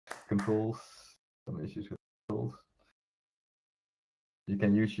controls, some issues with controls. You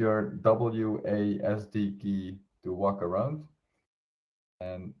can use your WASD key to walk around,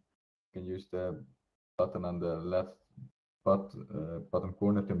 and you can use the button on the left bottom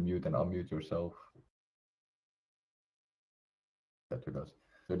corner to mute and unmute yourself.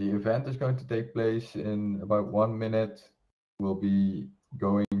 So the event is going to take place in about 1 minute. We'll be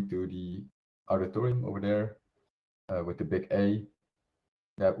going to the auditorium over there with the big A.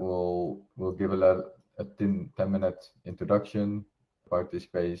 That will give a 10-minute introduction about this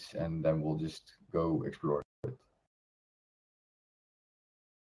space, and then we'll just go explore it.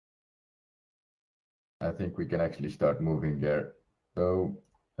 I think we can actually start moving there. So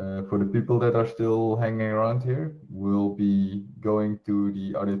for the people that are still hanging around here, we'll be going to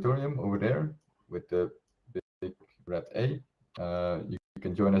the auditorium over there with the big red A. You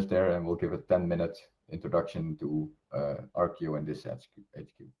can join us there, and we'll give a 10-minute introduction to Arkio and this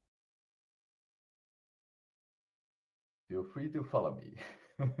HQ. Feel free to follow me.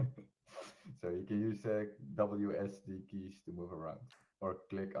 So you can use WSD keys to move around, or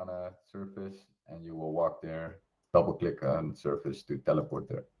click on a surface and you will walk there. Double click on surface to teleport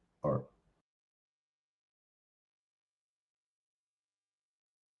there. Or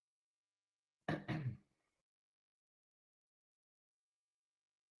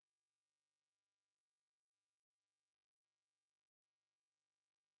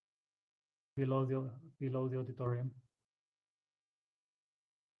below the auditorium.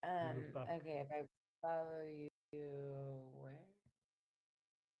 Okay, if I follow you, where?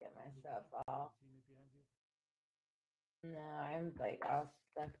 Get myself all. No, I'm like all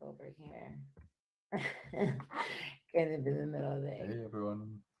stuck over here. Kind of in the middle of the. Hey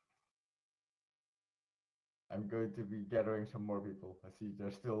everyone. I'm going to be gathering some more people. I see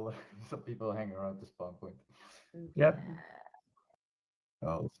there's still some people hanging around the spawn point. Yep.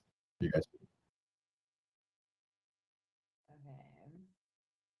 I'll see you guys. Okay.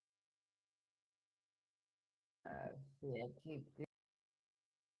 Yeah, keep.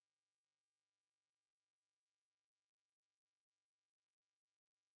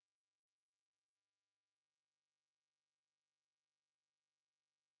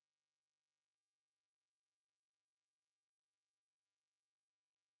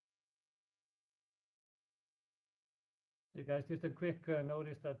 You guys, just a quick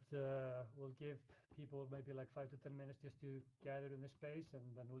notice that we'll give people maybe like 5 to 10 minutes just to gather in the space,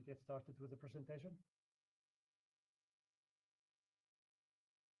 and then we'll get started with the presentation.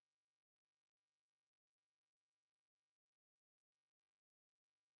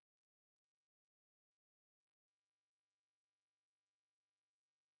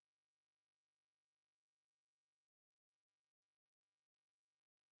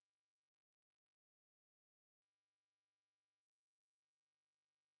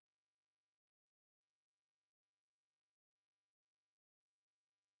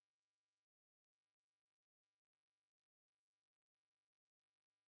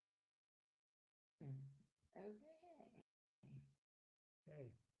 Okay. Hey.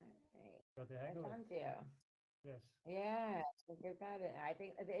 Alright. Got the hang of it. Found you. Yes. Yeah, I think I got it. I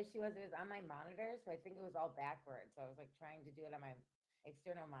think the issue was it was on my monitor, so I think it was all backwards. So I was like trying to do it on my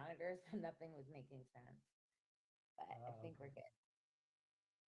external monitors, and nothing was making sense. But I think we're good.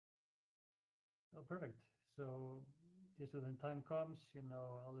 Oh, perfect. So just when time comes,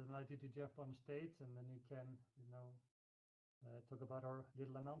 I'll invite you to jump on stage, and then you can, talk about our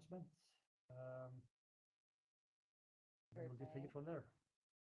little announcement. And we'll just take it from there.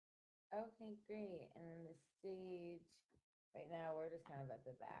 Okay, great. And then the stage, right now we're just kind of at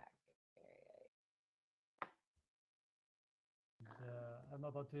the back area. I'm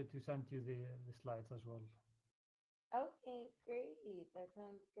about to send you the slides as well. Okay, great. That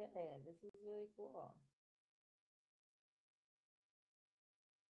sounds good. This is really cool.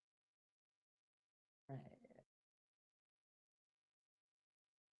 Right.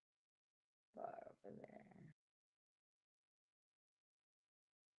 Far over there.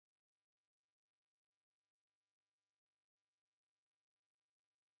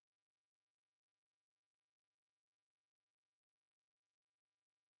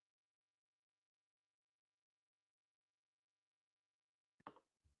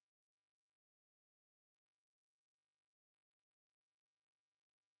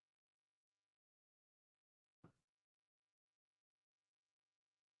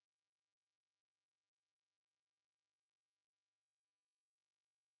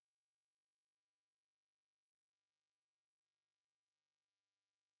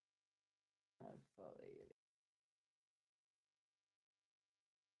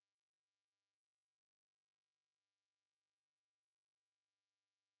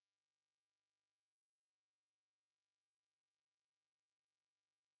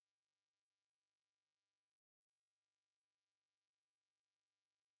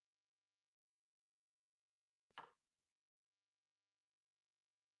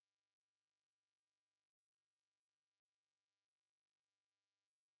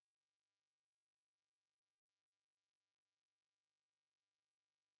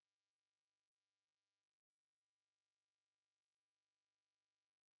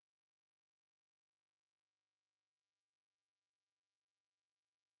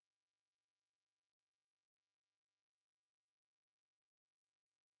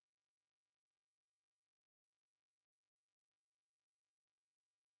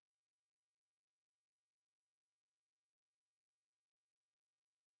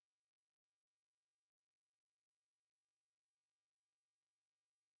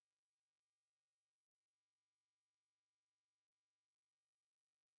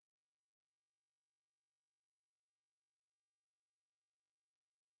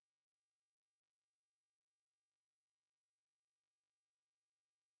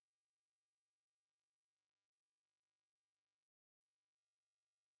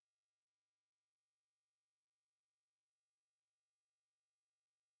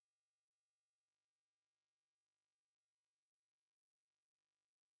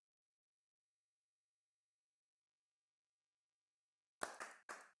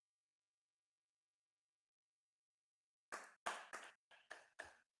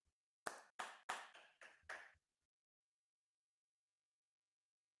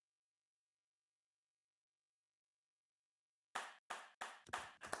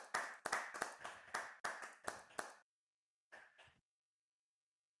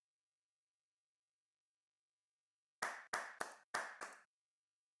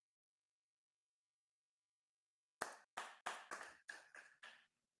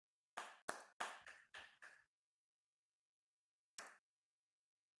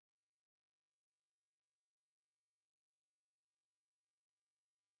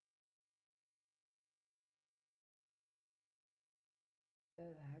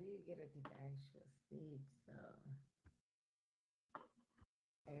 How do you get it to the actual stage, though?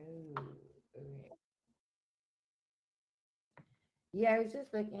 Oh, okay. Yeah, I was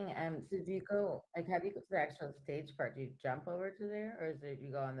just looking, so do you go, like, how do you go to the actual stage part? Do you jump over to there, or is it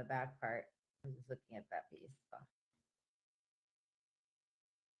you go on the back part? I'm just looking at that piece.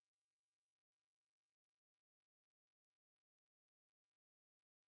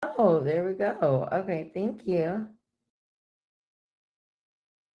 So. Oh, there we go. Okay, thank you.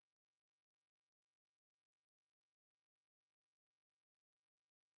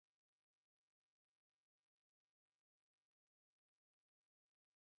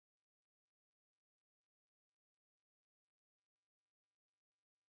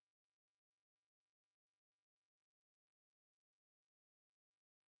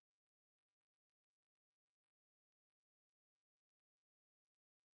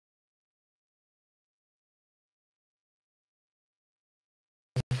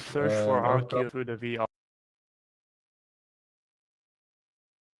 Search for no Arkio through the VR.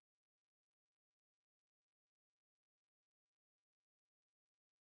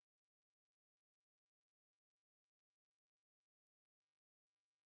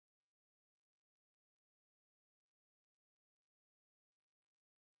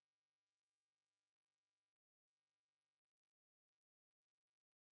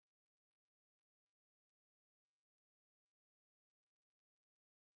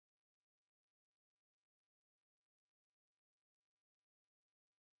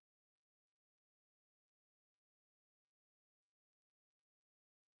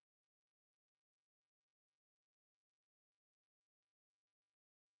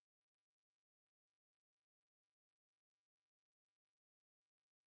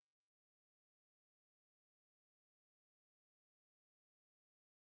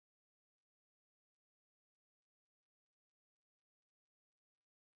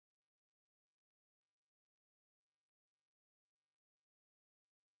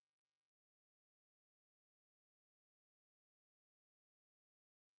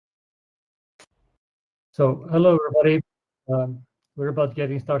 So hello, everybody. We're about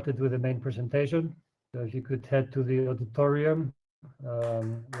getting started with the main presentation. So if you could head to the auditorium,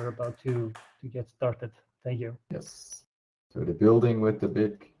 we're about to get started. Thank you. Yes. So the building with the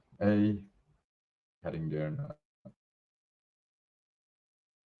big A, heading there now.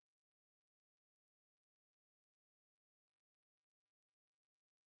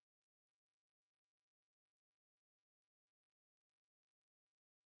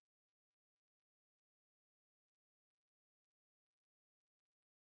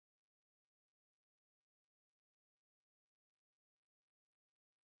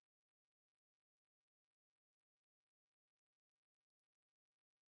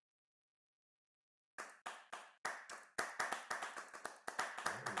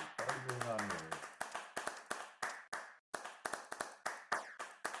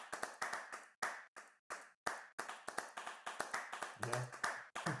 Yeah.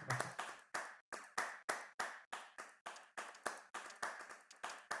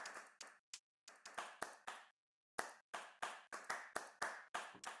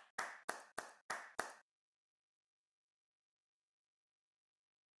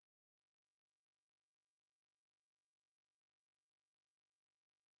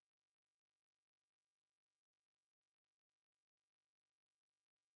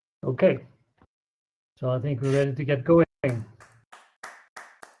 Okay. So I think we're ready to get going.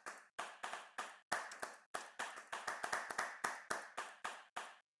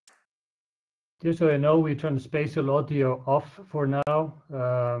 Just so you know, we turn the spatial audio off for now,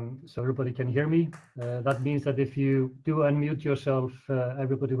 so everybody can hear me. That means that if you do unmute yourself,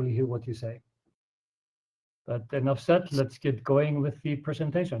 everybody will hear what you say. But enough said, let's get going with the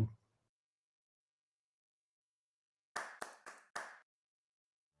presentation.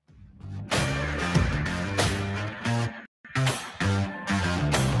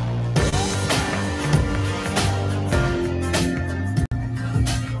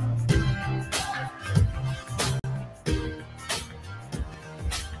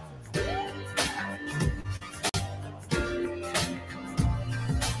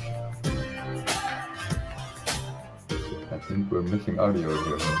 I think we're missing audio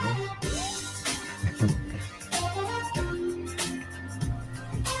here.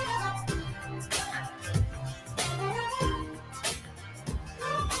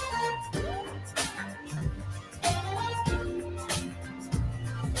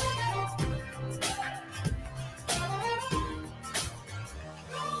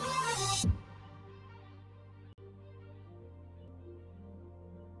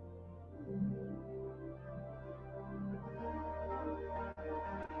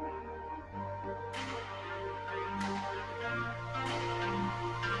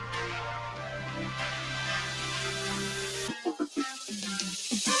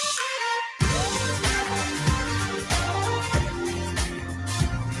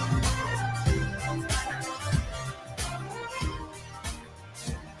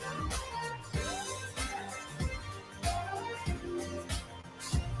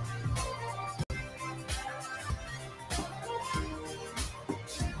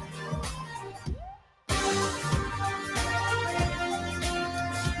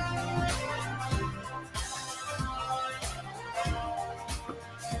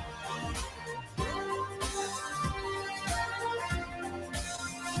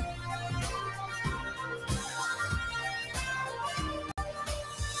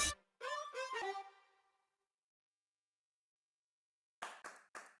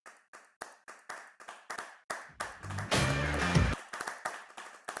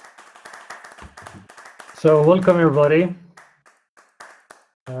 So welcome everybody.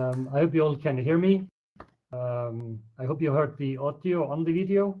 I hope you all can hear me. I hope you heard the audio on the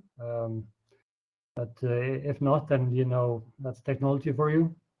video. But if not, then you know that's technology for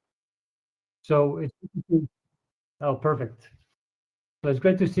you. So it's oh, perfect. So it's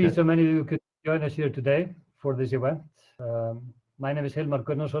great to see so many of you could join us here today for this event. My name is Hilmar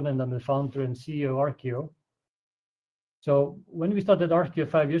Gunnarsson, and I'm the founder and CEO of Arkio. So when we started Arkio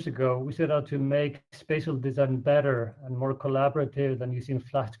 5 years ago, we set out to make spatial design better and more collaborative than using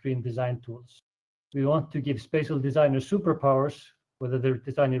flat screen design tools. We want to give spatial designers superpowers, whether they're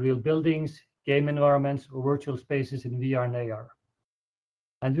designing real buildings, game environments, or virtual spaces in VR and AR.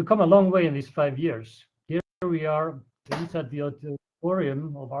 And we've come a long way in these 5 years. Here we are inside the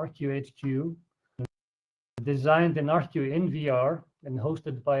auditorium of Arkio HQ, designed in Arkio in VR and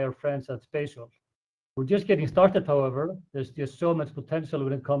hosted by our friends at Spatial. We're just getting started, however. There's just so much potential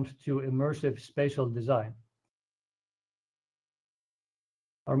when it comes to immersive spatial design.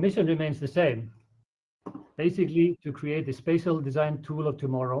 Our mission remains the same, basically to create a spatial design tool of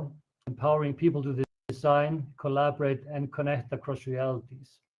tomorrow, empowering people to design, collaborate, and connect across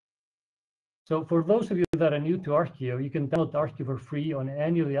realities. So for those of you that are new to Arkio, you can download Arkio for free on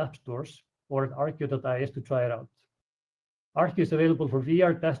any of the app stores or at arkio.is to try it out. Arkio is available for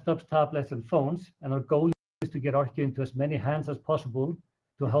VR, desktops, tablets, and phones, and our goal is to get Arkio into as many hands as possible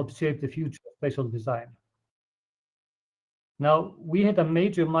to help shape the future of spatial design. Now, we hit a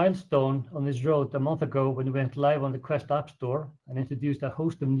major milestone on this road a month ago when we went live on the Quest App Store and introduced a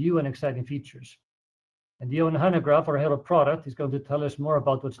host of new and exciting features. And Johan Hanegraaff, our head of product, is going to tell us more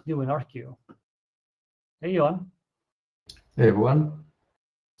about what's new in Arkio. Hey, Johan. Hey, everyone.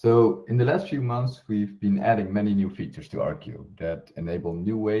 So in the last few months, we've been adding many new features to Arkio that enable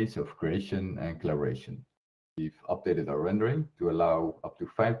new ways of creation and collaboration. We've updated our rendering to allow up to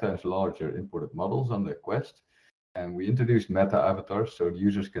 5 times larger imported models on the Quest, and we introduced meta avatars so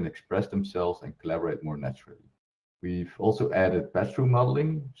users can express themselves and collaborate more naturally. We've also added pass-through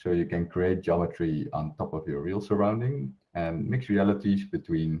modeling, so you can create geometry on top of your real surrounding and mix realities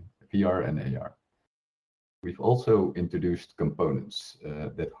between VR and AR. We've also introduced components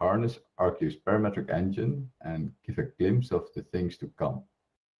that harness Arkio's parametric engine and give a glimpse of the things to come.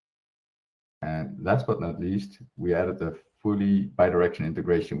 And last but not least, we added a fully bidirectional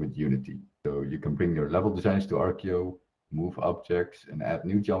integration with Unity. So you can bring your level designs to Arkio, move objects, and add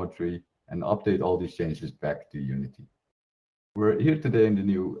new geometry, and update all these changes back to Unity. We're here today in the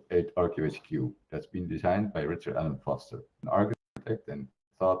new Arkio HQ that's been designed by Richard Allen Foster, an architect and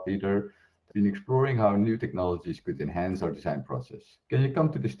thought leader been exploring how new technologies could enhance our design process. Can you come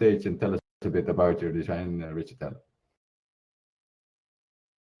to the stage and tell us a bit about your design, Richard Allen?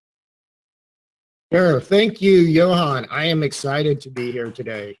 Sure. Thank you, Johan. I am excited to be here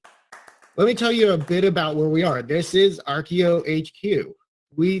today. Let me tell you a bit about where we are. This is Arkio HQ.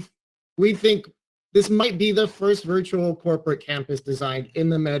 We think this might be the first virtual corporate campus designed in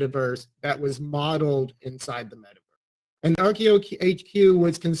the metaverse that was modeled inside the metaverse. And Arkio HQ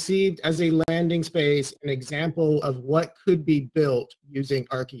was conceived as a landing space, an example of what could be built using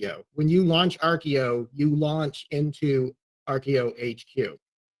Arkio. When you launch Arkio, you launch into Arkio HQ.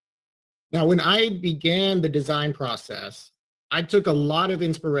 Now, when I began the design process, I took a lot of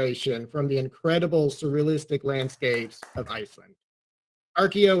inspiration from the incredible surrealistic landscapes of Iceland.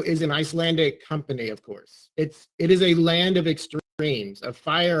 Arkio is an Icelandic company, of course. It is a land of extremes, of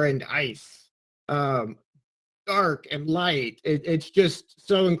fire and ice. Dark and light. It's just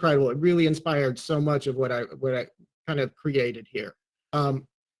so incredible. It really inspired so much of what I kind of created here. Now,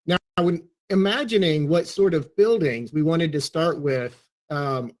 when imagining what sort of buildings we wanted to start with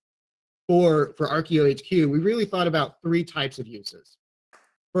for Arkio HQ, we really thought about 3 types of uses.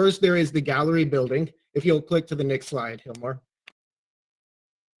 First, there is the gallery building. If you'll click to the next slide, Hilmar.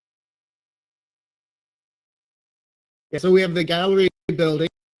 Yeah, so we have the gallery building.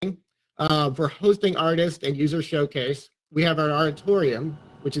 For hosting artists and user showcase. We have our auditorium,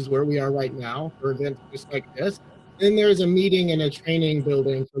 which is where we are right now for events just like this. Then there's a meeting and a training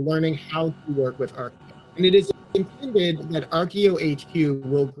building for learning how to work with Arkio. And it is intended that Arkio HQ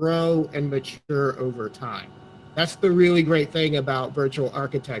will grow and mature over time. That's the really great thing about virtual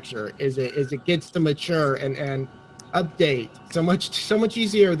architecture is it gets to mature and update so much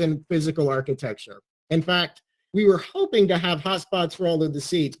easier than physical architecture. In fact, we were hoping to have hotspots for all of the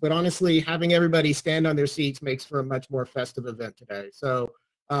seats, but honestly, having everybody stand on their seats makes for a much more festive event today. So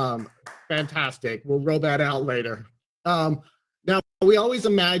fantastic. We'll roll that out later. Now, we always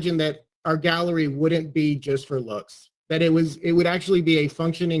imagined that our gallery wouldn't be just for looks, that it would actually be a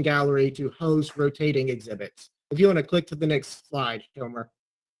functioning gallery to host rotating exhibits. If you want to click to the next slide, Hilmar.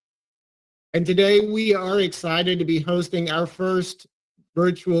 And today we are excited to be hosting our first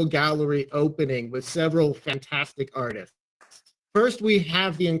virtual gallery opening with several fantastic artists. First, we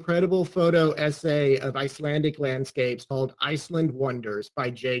have the incredible photo essay of Icelandic landscapes called Iceland Wonders by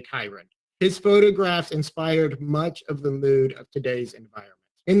Kyren. His photographs inspired much of the mood of today's environment.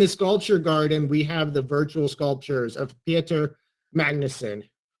 In the sculpture garden, we have the virtual sculptures of Pétur Magnússon,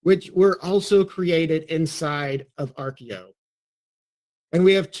 which were also created inside of Arkio. And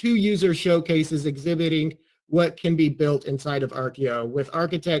we have 2 user showcases exhibiting what can be built inside of Arkio with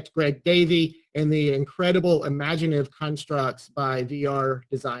architect Greg Davey and the incredible imaginative constructs by VR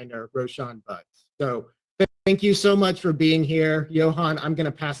designer Roshan Butts. So thank you so much for being here. Johan, I'm going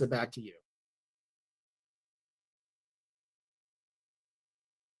to pass it back to you.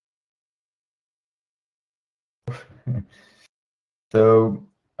 So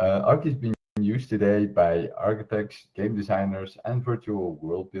Arkio is being used today by architects, game designers, and virtual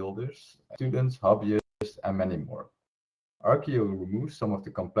world builders, students, hobbyists, and many more. Arkio removes some of the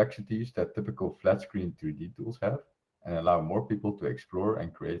complexities that typical flat-screen 3D tools have and allow more people to explore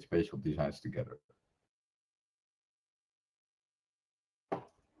and create spatial designs together.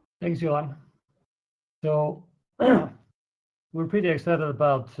 Thanks, Johan. So we're pretty excited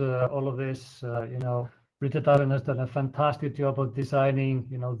about all of this. You know, Britta Darren has done a fantastic job of designing,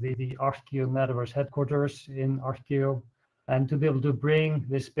 you know, the Arkio Metaverse headquarters in Arkio, and to be able to bring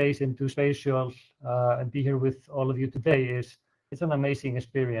this space into Spatial and be here with all of you today it's an amazing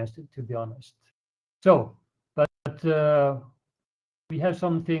experience, to be honest. So, but we have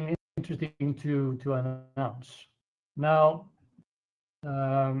something interesting to announce. Now,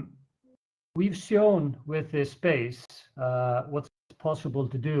 we've shown with this space what's possible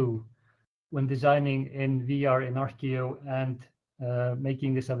to do when designing in VR in Arkio and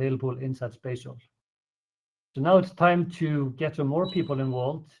making this available inside Spatial. So now it's time to get some more people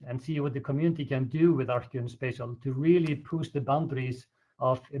involved and see what the community can do with Arkio and Spatial to really push the boundaries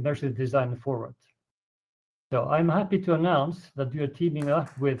of immersive design forward. So I'm happy to announce that we are teaming up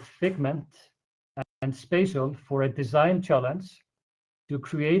with Figment and Spatial for a design challenge to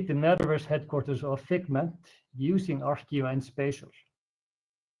create the metaverse headquarters of Figment using Arkio and Spatial.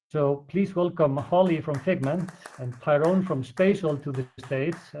 So please welcome Holly from Figment and Tyrone from Spatial to the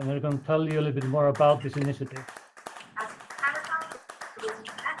stage, and they're going to tell you a little bit more about this initiative.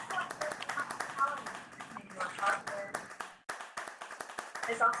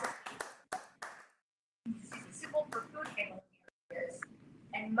 It's also suitable for food handling areas,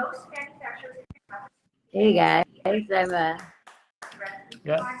 and most manufacturers. Hey guys,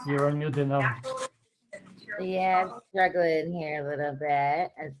 Yeah, you're unmuted now. Yeah, I'm struggling here a little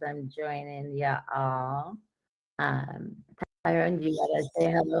bit as I'm joining y'all. Kyren, do you want to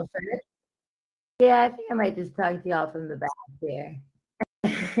say hello first? Yeah, I think I might just talk to y'all from the back here.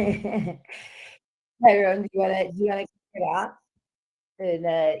 Kyren, do you want to kick it off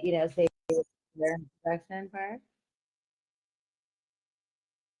and you know, say your introduction part?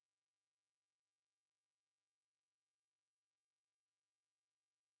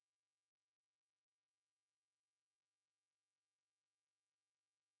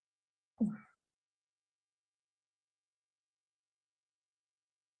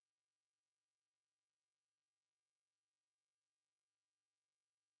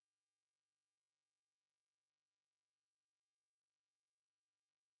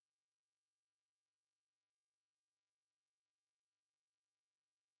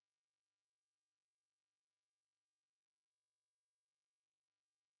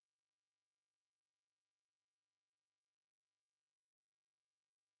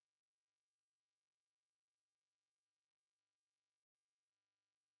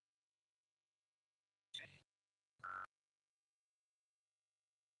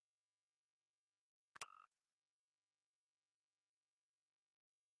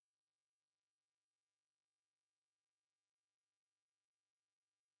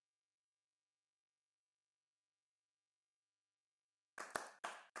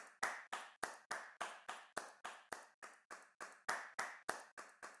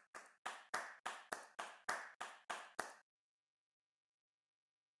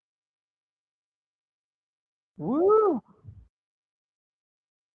 Woo!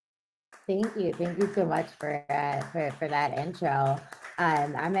 Thank you so much for that intro.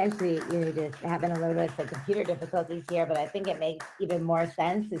 I'm actually, you know, just having a little bit of computer difficulties here, but I think it makes even more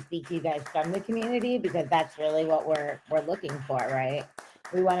sense to speak to you guys from the community, because that's really what we're looking for, right?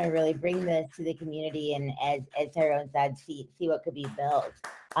 We want to really bring this to the community, and as Tyrone said, see what could be built.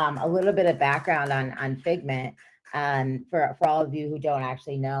 A little bit of background on Figment, for all of you who don't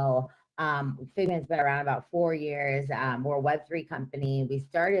actually know. Figment's been around about 4 years. We're a Web3 company. We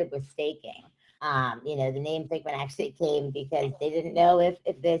started with staking. The name Figment actually came because they didn't know if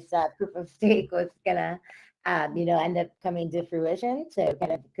this proof of stake was gonna, end up coming to fruition. So it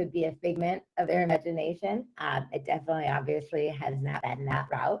kind of could be a figment of their imagination. It definitely, obviously, has not been that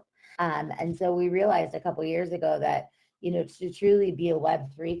route. And so we realized a couple years ago that, to truly be a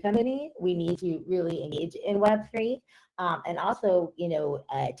Web3 company, we need to really engage in Web3 and also,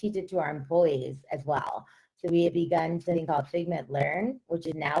 teach it to our employees as well. So we have begun something called Figment Learn, which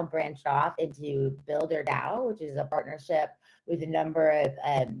is now branched off into Builder DAO, which is a partnership with a number of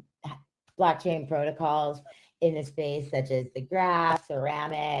blockchain protocols in the space, such as the Graph,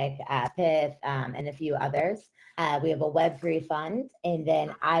 Ceramic, Pith, and a few others. We have a Web3 fund, and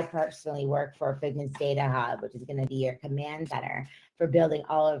then I personally work for Figment's Data Hub, which is going to be your command center for building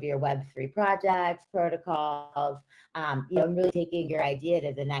all of your Web3 projects, protocols, and really taking your idea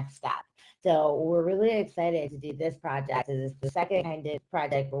to the next step. So we're really excited to do this project. This is the second kind of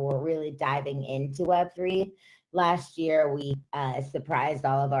project where we're really diving into Web3. Last year, we surprised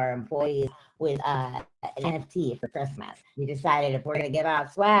all of our employees with an NFT for Christmas. We decided if we're going to give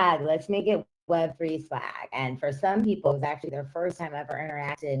out swag, let's make it Web3 swag. And for some people, it was actually their first time ever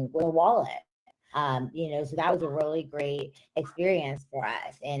interacting with a wallet. So that was a really great experience for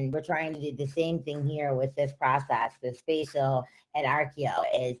us. And we're trying to do the same thing here with this process, with Spatial and Arkio,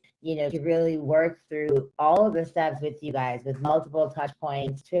 is, to really work through all of the steps with you guys, with multiple touch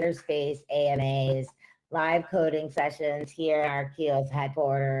points, Twitter Space, AMAs, live coding sessions here in Arkio's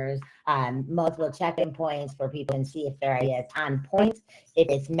headquarters, multiple check-in points for people to see if their idea is on point, if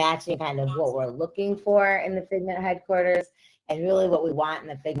it's matching kind of what we're looking for in the Figment headquarters. And really what we want in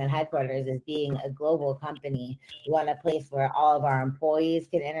the Figment headquarters is being a global company. We want a place where all of our employees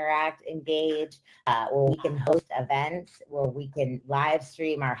can interact, engage, where we can host events, where we can live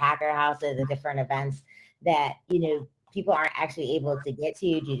stream our hacker houses and different events that, people aren't actually able to get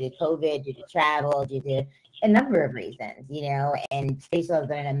to due to COVID, due to travel, due to a number of reasons, and Spatial has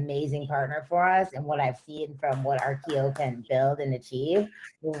been an amazing partner for us. And what I've seen from what Arkio can build and achieve,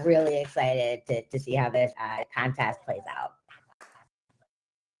 we're really excited to see how this contest plays out.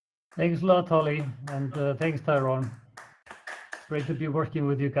 Thanks a lot, Holly, and thanks, Tyrone. It's great to be working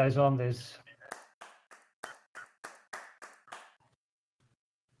with you guys on this.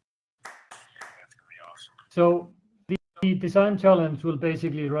 So the design challenge will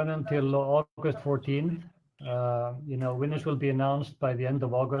basically run until August 14th. Winners will be announced by the end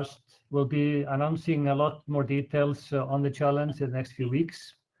of August. We'll be announcing a lot more details on the challenge in the next few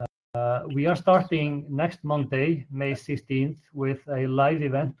weeks. We are starting next Monday, May 16th, with a live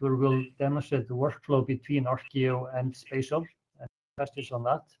event where we'll demonstrate the workflow between Arkio and Spatial and testers on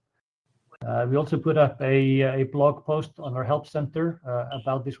that. We also put up a blog post on our help center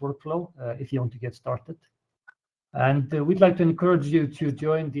about this workflow if you want to get started. And we'd like to encourage you to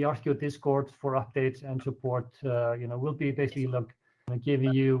join the Arkio Discord for updates and support. We'll be basically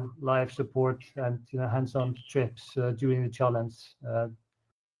giving you live support and hands-on trips during the challenge.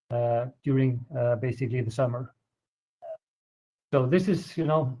 During basically the summer. So this is,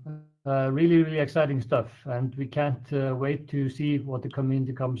 really, really exciting stuff, and we can't wait to see what the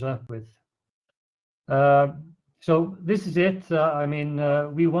community comes up with. So this is it.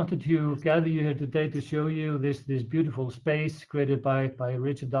 We wanted to gather you here today to show you this beautiful space created by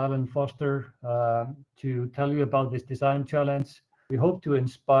Richard Allen Foster to tell you about this design challenge. We hope to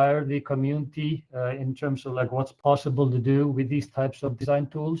inspire the community in terms of what's possible to do with these types of design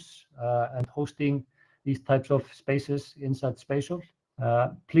tools and hosting these types of spaces inside Spatial.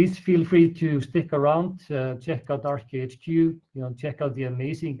 Please feel free to stick around, check out Arkio HQ, check out the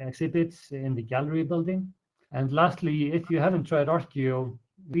amazing exhibits in the gallery building. And lastly, if you haven't tried Arkio,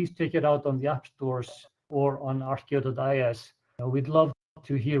 please check it out on the app stores or on arkio.is. We'd love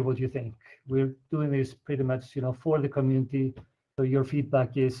to hear what you think. We're doing this pretty much, for the community. So your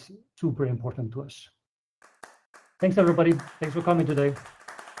feedback is super important to us. Thanks, everybody. Thanks for coming today.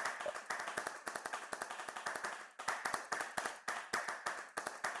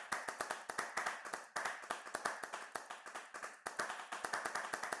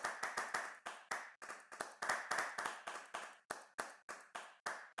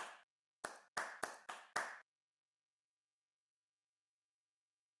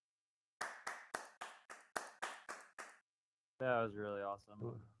 That was really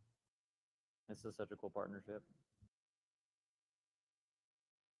awesome. This is such a cool partnership.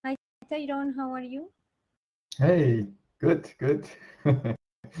 Hi, Tyrone, how are you? Hey, good.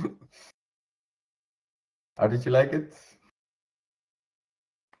 How did you like it?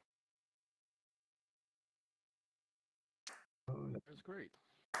 That's great.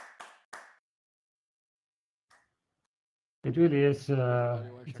 It really is.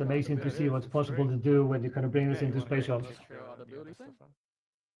 It's amazing to see what's possible to do when you kind of bring this into Spatial.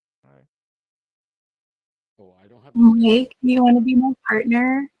 Oh, I don't have. Mike, do you want to be my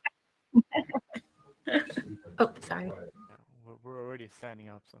partner? Oh, sorry. Yeah, we're already standing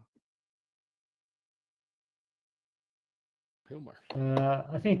up, so. Hilmar.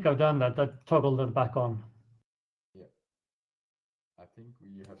 I think I've done that. I toggled it back on. Yeah. I think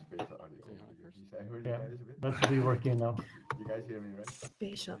we have spatial audio. I heard Yeah, you guys a bit. that should be working now. You guys hear me, right?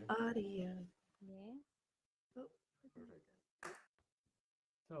 Spatial audio. Yeah. Perfect.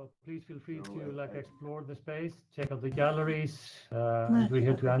 So please feel free So, to like I- explore the space, check out the galleries. Let's We're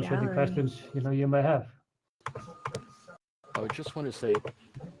here check to the answer any gallery. questions you may have. I just want to say,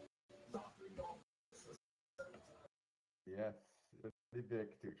 Yes, it's really big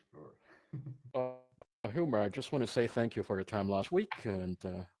to explore. Hilmar, I just want to say thank you for your time last week, and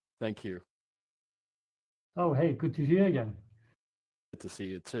thank you. Oh, hey, good to see you again. Good to see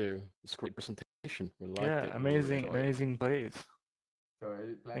you too. It's a great presentation. We liked Yeah, it. We really amazing, enjoyed it. amazing place. So are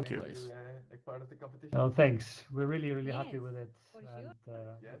you planning you. to take part of the competition? Oh, thanks. We're really, really happy Yes, with it. for And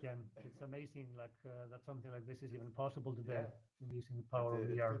Yes. again, it's amazing like that something like this is even possible today Yeah. using the power of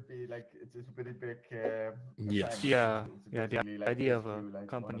It VR. could be like it's a pretty big. Yes. assignment. Yeah, It's yeah. The basically like idea just of a do, like, one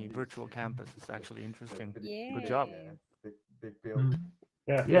company these. virtual campus is actually It's a interesting. pretty Yeah. Good job. big build. Mm.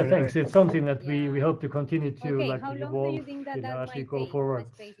 Yeah, thanks. It's something that we Yeah. hope to continue to Okay, like how long do evolve, you think that that as we might go take, a forward.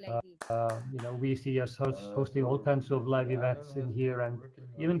 space like this? We see us hosting all kinds of live I don't events know, in here, and working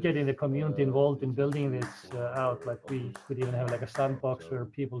on even getting the this, community involved in it's building hopefully this for out. Like we August. could even have like a sandbox where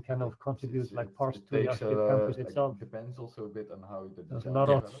So people kind of contribute like parts it to the takes Arctic campus like, itself. depends also a bit on how the There's a design lot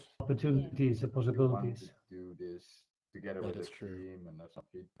of develops. opportunities and If you want possibilities. to do this together That with is the true. team and have some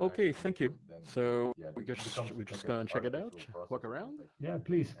feedback, Okay, thank you. then So yeah, we it just becomes we're just like a gonna check it out, artificial process, walk almost around. like Yeah,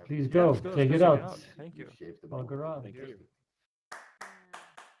 please every- please Yeah, go let's go check check it it out. out. Thank you. shape the Walk model. around. Thank you.